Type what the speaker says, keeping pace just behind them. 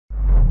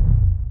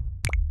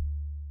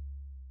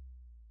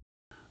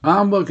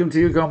And welcome to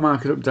your Gold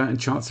Market Update and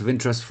Charts of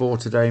Interest for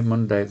today,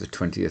 Monday, the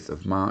 20th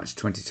of March,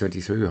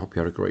 2023. I hope you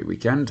had a great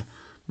weekend.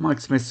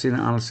 Mike Smith, Senior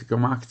Analyst at Go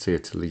Markets, here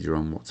to lead you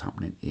on what's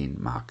happening in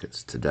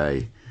markets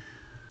today.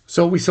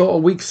 So we saw a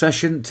weak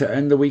session to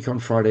end the week on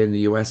Friday in the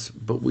US,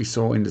 but we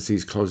saw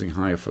indices closing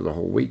higher for the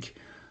whole week.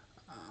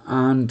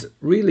 And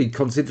really,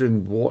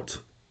 considering what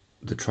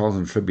the trials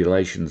and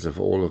tribulations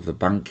of all of the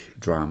bank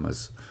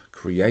dramas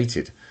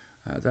created,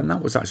 then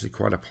that was actually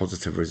quite a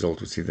positive result.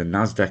 We see the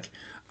Nasdaq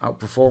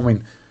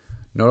outperforming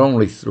not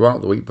only throughout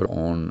the week but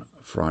on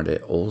Friday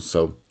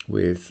also,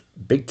 with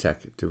big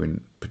tech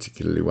doing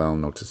particularly well,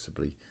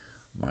 noticeably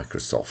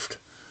Microsoft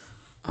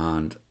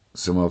and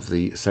some of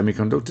the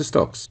semiconductor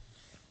stocks.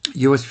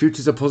 US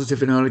futures are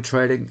positive in early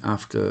trading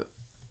after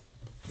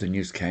the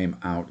news came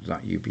out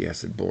that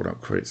UBS had bought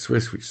out Credit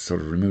Suisse, which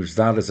sort of removes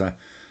that as a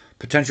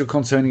potential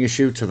concerning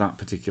issue to that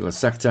particular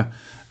sector.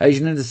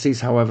 Asian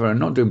indices, however, are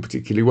not doing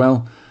particularly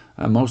well,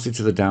 mostly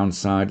to the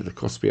downside. The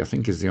Kospi, I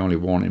think, is the only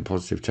one in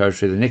positive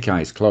territory. The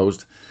Nikkei is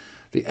closed.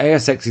 The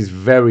ASX is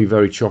very,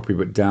 very choppy,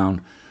 but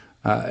down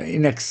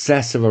in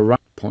excess of around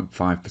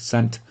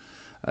 0.5%.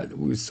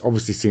 We've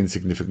obviously seen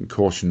significant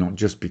caution, not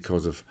just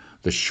because of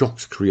the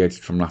shocks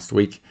created from last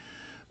week,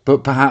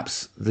 but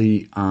perhaps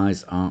the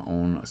eyes are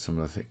on some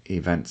of the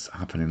events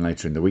happening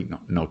later in the week,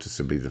 not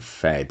noticeably the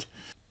Fed.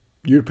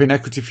 European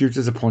equity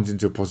futures are pointing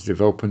to a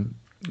positive open.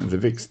 The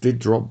VIX did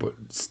drop, but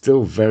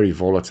still very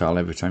volatile.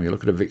 Every time you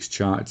look at a VIX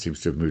chart, it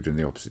seems to have moved in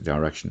the opposite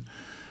direction.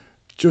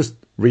 Just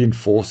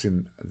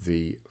reinforcing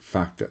the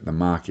fact that the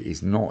market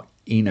is not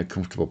in a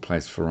comfortable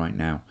place for right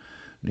now.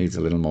 Needs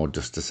a little more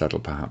dust to settle,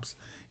 perhaps.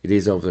 It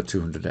is over the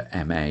 200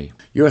 MA.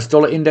 US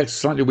dollar index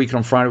slightly weaker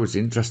on Friday, which is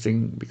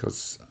interesting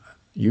because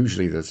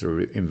usually there's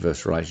an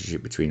inverse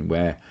relationship between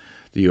where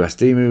the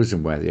USD moves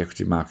and where the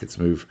equity markets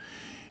move.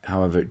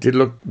 However, it did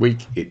look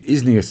weak. It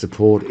is near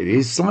support. It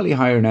is slightly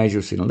higher in Asia.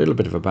 We've seen a little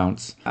bit of a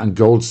bounce. And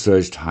gold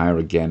surged higher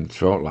again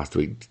throughout last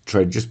week.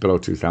 Traded just below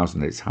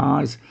 2,000 at its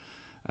highs.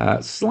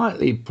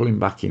 Slightly pulling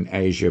back in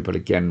Asia, but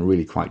again,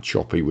 really quite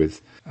choppy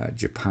with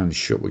Japan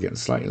shut. We're getting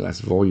slightly less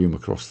volume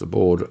across the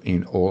board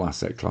in all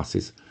asset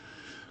classes.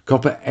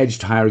 Copper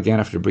edged higher again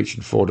after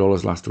breaching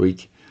 $4 last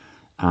week.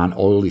 And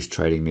oil is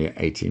trading near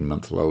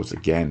 18-month lows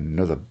again.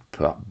 Another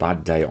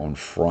bad day on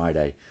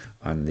Friday.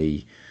 And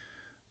the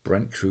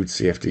Brent crude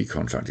CFD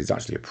contract is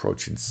actually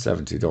approaching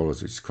 $70,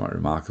 which is quite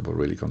remarkable,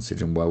 really,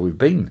 considering where we've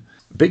been.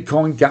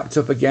 Bitcoin gapped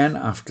up again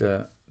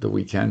after the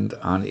weekend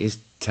and is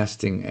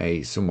testing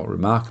a somewhat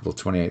remarkable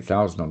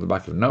 28,000 on the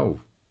back of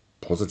no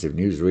positive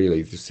news,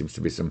 really. There seems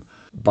to be some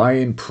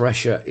buy-in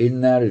pressure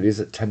in there. It is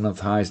at 10-month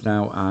highs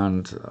now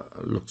and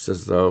looks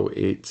as though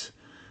it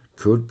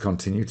could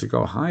continue to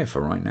go higher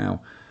for right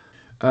now.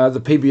 The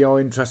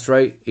PBO interest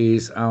rate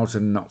is out,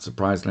 and not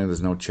surprisingly,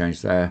 there's no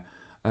change there.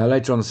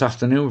 Later on this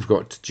afternoon, we've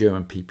got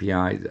German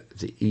PPI.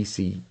 The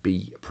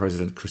ECB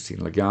President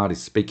Christine Lagarde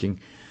is speaking.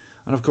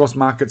 And of course,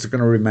 markets are going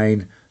to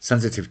remain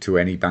sensitive to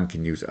any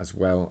banking news, as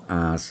well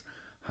as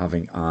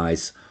having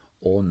eyes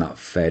on that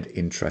Fed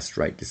interest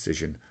rate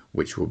decision,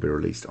 which will be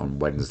released on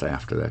Wednesday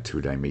after their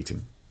two-day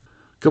meeting.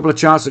 A couple of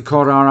charts that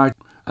caught our eye.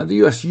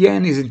 The US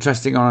yen is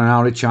interesting on an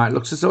hourly chart. It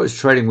looks as though it's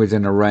trading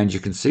within a range. You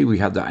can see we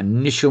had that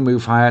initial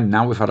move higher.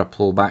 Now we've had a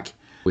pullback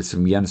with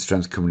some yen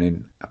strength coming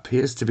in.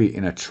 Appears to be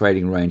in a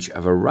trading range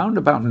of around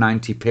about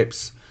 90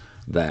 pips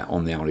there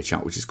on the hourly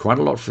chart, which is quite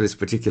a lot for this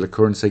particular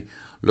currency.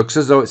 Looks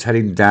as though it's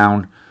heading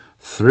down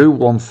through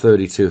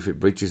 132. If it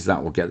breaches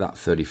that, we'll get that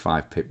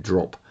 35 pip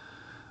drop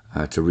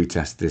to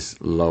retest this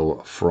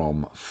low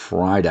from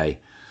Friday.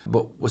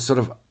 But we're sort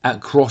of at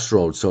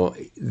crossroads. So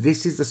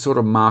this is the sort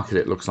of market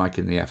it looks like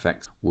in the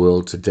FX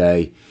world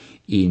today,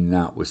 in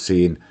that we're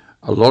seeing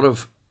a lot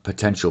of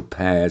potential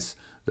pairs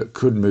that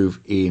could move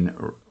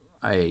in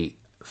a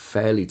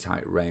fairly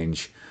tight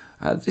range.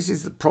 This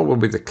is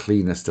probably the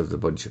cleanest of the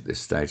bunch at this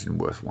stage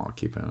and worthwhile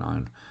keeping an eye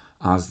on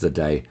as the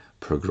day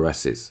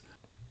progresses.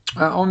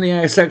 On the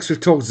ASX, we've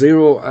talked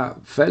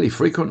zero fairly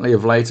frequently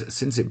of late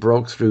since it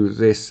broke through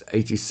this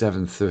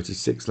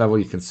 87.36 level.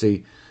 You can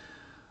see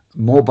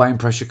more buying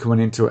pressure coming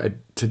into it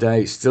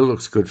today. Still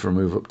looks good for a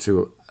move up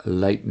to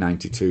late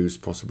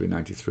 92s, possibly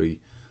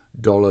 $93.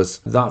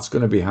 That's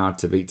going to be hard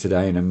to beat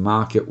today in a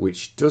market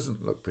which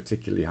doesn't look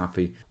particularly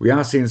happy. We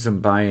are seeing some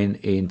buying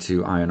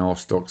into iron ore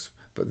stocks,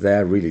 but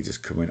they're really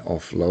just coming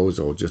off lows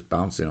or just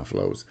bouncing off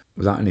lows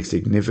without any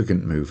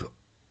significant move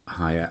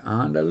higher,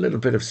 and a little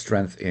bit of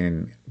strength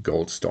in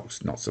gold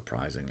stocks, not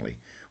surprisingly,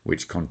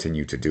 which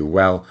continue to do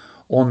well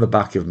on the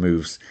back of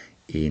moves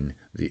in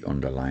the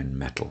underlying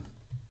metal.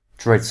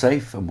 Trade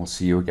safe, and we'll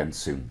see you again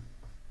soon.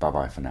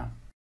 Bye-bye for now.